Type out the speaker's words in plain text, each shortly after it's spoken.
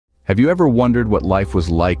Have you ever wondered what life was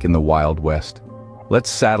like in the Wild West? Let's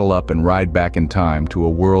saddle up and ride back in time to a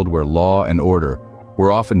world where law and order were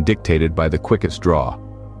often dictated by the quickest draw.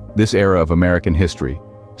 This era of American history,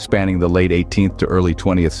 spanning the late 18th to early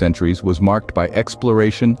 20th centuries, was marked by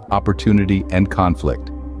exploration, opportunity, and conflict.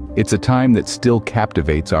 It's a time that still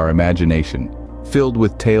captivates our imagination, filled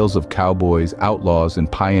with tales of cowboys, outlaws, and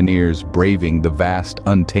pioneers braving the vast,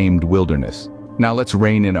 untamed wilderness. Now let's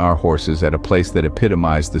rein in our horses at a place that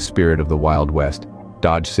epitomized the spirit of the Wild West,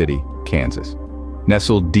 Dodge City, Kansas.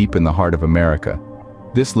 Nestled deep in the heart of America,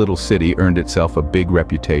 this little city earned itself a big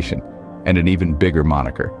reputation and an even bigger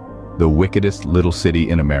moniker, the wickedest little city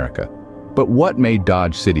in America. But what made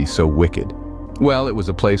Dodge City so wicked? Well, it was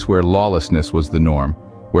a place where lawlessness was the norm,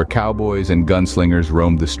 where cowboys and gunslingers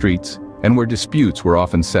roamed the streets, and where disputes were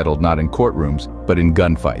often settled not in courtrooms, but in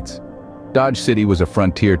gunfights. Dodge City was a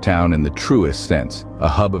frontier town in the truest sense, a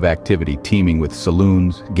hub of activity teeming with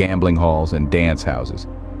saloons, gambling halls, and dance houses.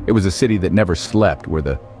 It was a city that never slept, where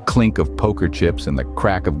the clink of poker chips and the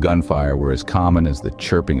crack of gunfire were as common as the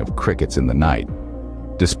chirping of crickets in the night.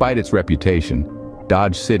 Despite its reputation,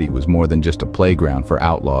 Dodge City was more than just a playground for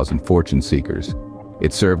outlaws and fortune seekers.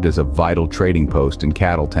 It served as a vital trading post in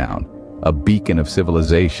Cattle Town, a beacon of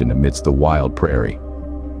civilization amidst the wild prairie.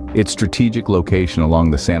 Its strategic location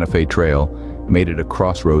along the Santa Fe Trail made it a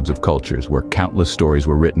crossroads of cultures where countless stories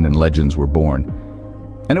were written and legends were born.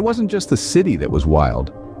 And it wasn't just the city that was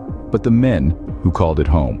wild, but the men who called it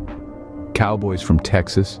home. Cowboys from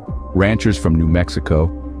Texas, ranchers from New Mexico,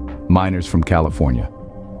 miners from California.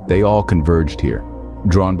 They all converged here,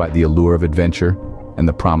 drawn by the allure of adventure and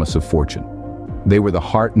the promise of fortune. They were the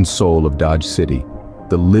heart and soul of Dodge City,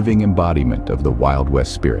 the living embodiment of the Wild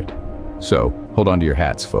West spirit. So, hold on to your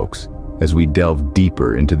hats, folks, as we delve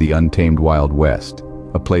deeper into the untamed Wild West,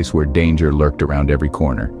 a place where danger lurked around every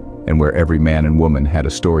corner, and where every man and woman had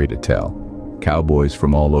a story to tell. Cowboys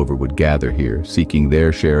from all over would gather here, seeking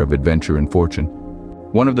their share of adventure and fortune.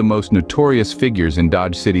 One of the most notorious figures in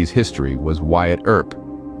Dodge City's history was Wyatt Earp,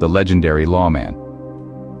 the legendary lawman.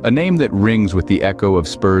 A name that rings with the echo of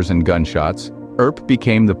spurs and gunshots, Earp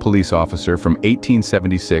became the police officer from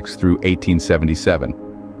 1876 through 1877,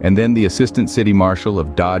 and then the assistant city marshal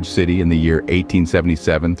of Dodge City in the year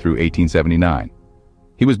 1877 through 1879.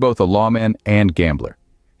 He was both a lawman and gambler.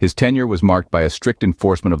 His tenure was marked by a strict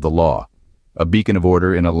enforcement of the law, a beacon of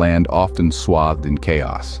order in a land often swathed in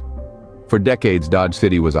chaos. For decades, Dodge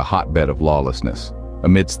City was a hotbed of lawlessness.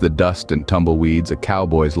 Amidst the dust and tumbleweeds, a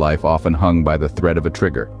cowboy's life often hung by the thread of a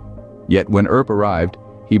trigger. Yet when Earp arrived,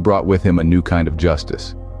 he brought with him a new kind of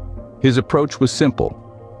justice. His approach was simple: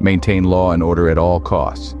 maintain law and order at all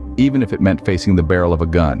costs, even if it meant facing the barrel of a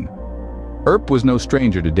gun. Earp was no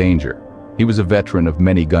stranger to danger. He was a veteran of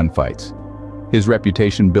many gunfights. His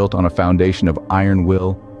reputation built on a foundation of iron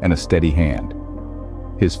will and a steady hand.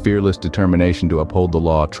 His fearless determination to uphold the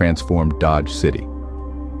law transformed Dodge City.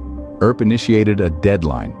 Earp initiated a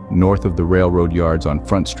deadline north of the railroad yards on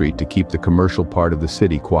Front Street to keep the commercial part of the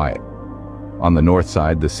city quiet. On the north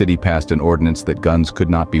side, the city passed an ordinance that guns could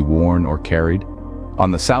not be worn or carried. On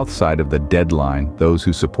the south side of the deadline, those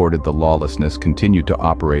who supported the lawlessness continued to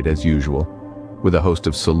operate as usual, with a host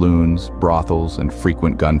of saloons, brothels, and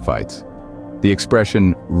frequent gunfights. The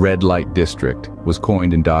expression "red light district" was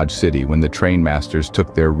coined in Dodge City when the train masters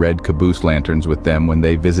took their red caboose lanterns with them when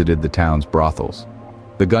they visited the town's brothels.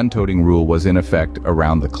 The gun-toting rule was in effect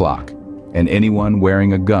around the clock, and anyone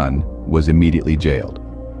wearing a gun was immediately jailed.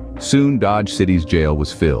 Soon Dodge City's jail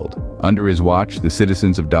was filled. Under his watch, the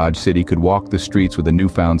citizens of Dodge City could walk the streets with a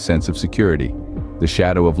newfound sense of security, the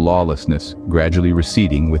shadow of lawlessness gradually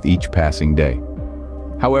receding with each passing day.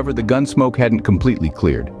 However, the gun smoke hadn't completely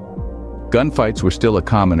cleared. Gunfights were still a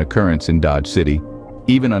common occurrence in Dodge City,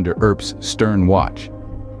 even under Earp's stern watch.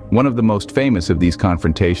 One of the most famous of these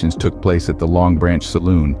confrontations took place at the Long Branch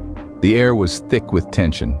Saloon. The air was thick with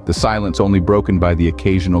tension, the silence only broken by the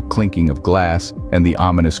occasional clinking of glass and the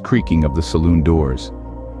ominous creaking of the saloon doors.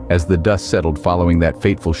 As the dust settled following that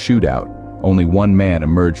fateful shootout, only one man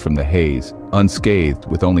emerged from the haze, unscathed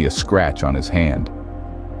with only a scratch on his hand.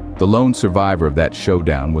 The lone survivor of that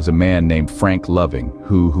showdown was a man named Frank Loving,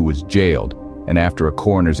 who was jailed, and after a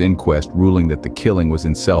coroner's inquest ruling that the killing was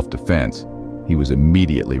in self-defense, he was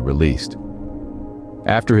immediately released.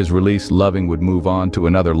 After his release, Loving would move on to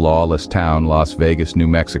another lawless town, Las Vegas, New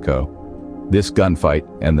Mexico. This gunfight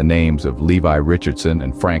and the names of Levi Richardson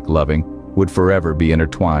and Frank Loving would forever be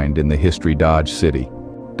intertwined in the history Dodge City.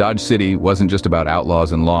 Dodge City wasn't just about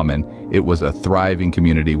outlaws and lawmen, it was a thriving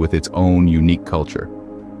community with its own unique culture.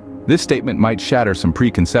 This statement might shatter some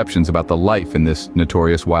preconceptions about the life in this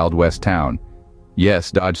notorious Wild West town.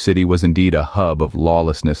 Yes, Dodge City was indeed a hub of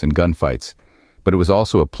lawlessness and gunfights, but it was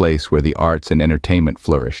also a place where the arts and entertainment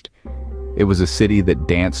flourished. It was a city that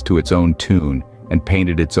danced to its own tune and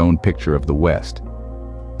painted its own picture of the West.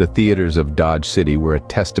 The theaters of Dodge City were a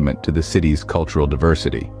testament to the city's cultural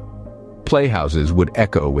diversity. Playhouses would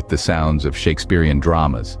echo with the sounds of Shakespearean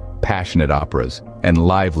dramas, passionate operas, and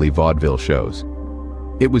lively vaudeville shows.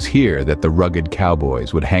 It was here that the rugged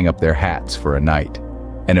cowboys would hang up their hats for a night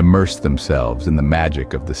and immerse themselves in the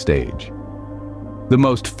magic of the stage. The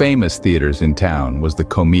most famous theaters in town was the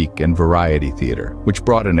Comique and Variety Theater, which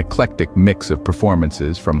brought an eclectic mix of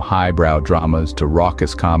performances from highbrow dramas to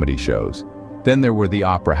raucous comedy shows. Then there were the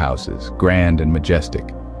opera houses, grand and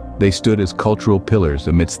majestic. They stood as cultural pillars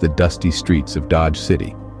amidst the dusty streets of Dodge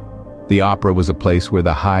City. The opera was a place where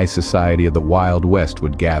the high society of the Wild West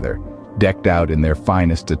would gather, decked out in their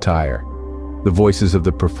finest attire. The voices of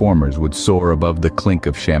the performers would soar above the clink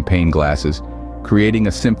of champagne glasses, creating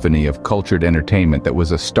a symphony of cultured entertainment that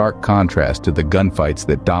was a stark contrast to the gunfights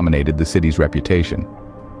that dominated the city's reputation.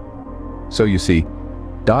 So you see,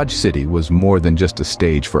 Dodge City was more than just a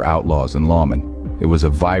stage for outlaws and lawmen. It was a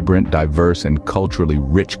vibrant, diverse, and culturally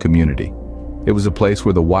rich community. It was a place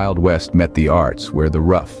where the Wild West met the arts, where the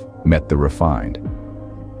rough met the refined.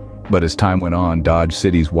 But as time went on, Dodge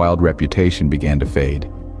City's wild reputation began to fade.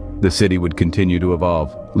 The city would continue to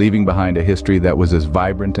evolve, leaving behind a history that was as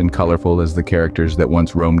vibrant and colorful as the characters that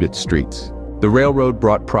once roamed its streets. The railroad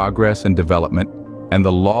brought progress and development, and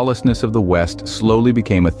the lawlessness of the West slowly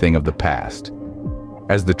became a thing of the past.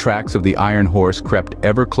 As the tracks of the Iron Horse crept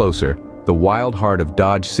ever closer, the wild heart of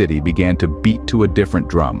Dodge City began to beat to a different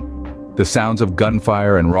drum. The sounds of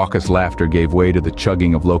gunfire and raucous laughter gave way to the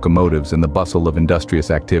chugging of locomotives and the bustle of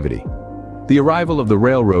industrious activity. The arrival of the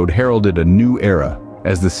railroad heralded a new era,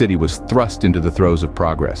 as the city was thrust into the throes of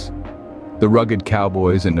progress. The rugged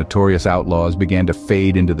cowboys and notorious outlaws began to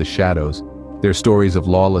fade into the shadows, their stories of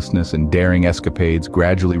lawlessness and daring escapades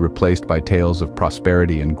gradually replaced by tales of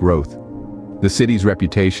prosperity and growth. The city's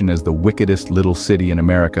reputation as the wickedest little city in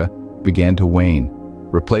America began to wane,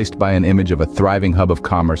 replaced by an image of a thriving hub of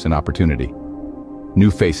commerce and opportunity.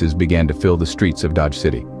 New faces began to fill the streets of Dodge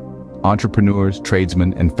City. Entrepreneurs,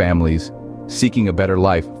 tradesmen, and families seeking a better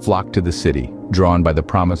life flocked to the city, drawn by the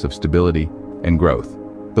promise of stability and growth.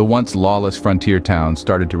 The once lawless frontier town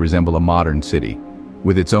started to resemble a modern city,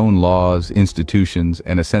 with its own laws, institutions,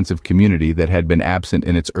 and a sense of community that had been absent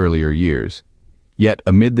in its earlier years. Yet,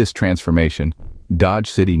 amid this transformation, Dodge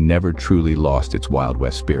City never truly lost its Wild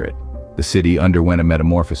West spirit. The city underwent a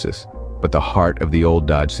metamorphosis, but the heart of the old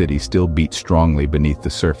Dodge City still beat strongly beneath the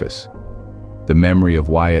surface. The memory of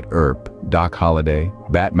Wyatt Earp, Doc Holliday,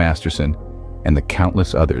 Bat Masterson, and the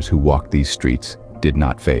countless others who walked these streets did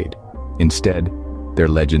not fade. Instead, their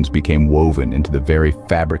legends became woven into the very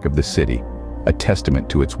fabric of the city, a testament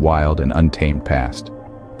to its wild and untamed past.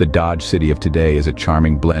 The Dodge City of today is a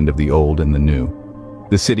charming blend of the old and the new.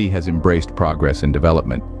 The city has embraced progress and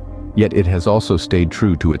development, yet it has also stayed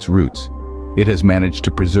true to its roots. It has managed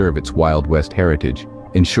to preserve its Wild West heritage,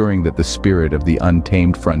 ensuring that the spirit of the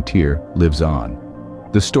untamed frontier lives on.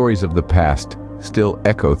 The stories of the past still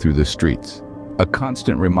echo through the streets, a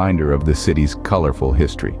constant reminder of the city's colorful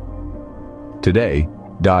history. Today,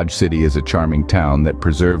 Dodge City is a charming town that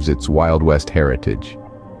preserves its Wild West heritage.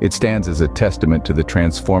 It stands as a testament to the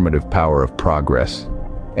transformative power of progress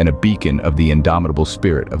and a beacon of the indomitable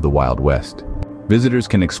spirit of the Wild West. Visitors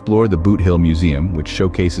can explore the Boothill Museum, which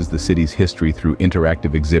showcases the city's history through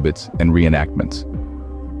interactive exhibits and reenactments.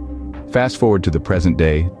 Fast forward to the present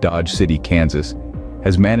day, Dodge City, Kansas,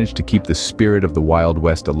 has managed to keep the spirit of the Wild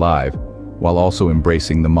West alive while also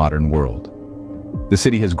embracing the modern world. The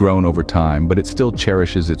city has grown over time, but it still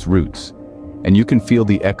cherishes its roots, and you can feel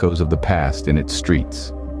the echoes of the past in its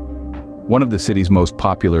streets. One of the city's most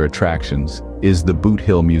popular attractions is the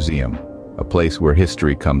Boothill Museum, a place where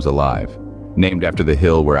history comes alive. Named after the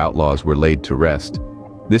hill where outlaws were laid to rest,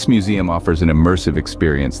 this museum offers an immersive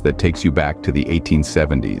experience that takes you back to the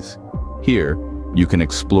 1870s. Here, you can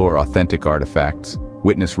explore authentic artifacts,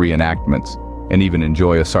 witness reenactments, and even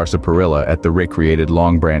enjoy a sarsaparilla at the recreated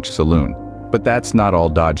Long Branch Saloon. But that's not all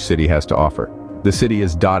Dodge City has to offer. The city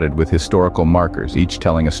is dotted with historical markers, each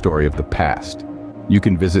telling a story of the past. You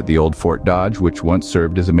can visit the old Fort Dodge, which once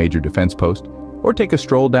served as a major defense post, or take a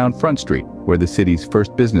stroll down Front Street, where the city's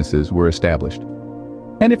first businesses were established.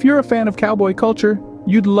 And if you're a fan of cowboy culture,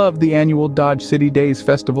 you'd love the annual Dodge City Days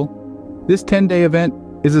Festival. This 10-day event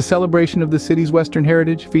is a celebration of the city's Western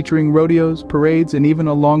heritage, featuring rodeos, parades, and even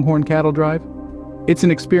a longhorn cattle drive. It's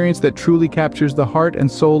an experience that truly captures the heart and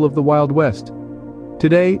soul of the Wild West.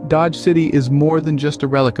 Today, Dodge City is more than just a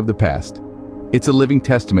relic of the past. It's a living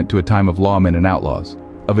testament to a time of lawmen and outlaws,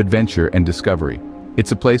 of adventure and discovery.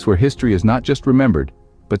 It's a place where history is not just remembered,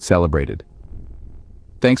 but celebrated.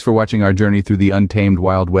 Thanks for watching our journey through the untamed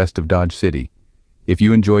Wild West of Dodge City. If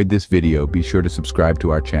you enjoyed this video, be sure to subscribe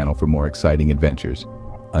to our channel for more exciting adventures.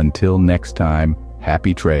 Until next time,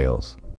 happy trails.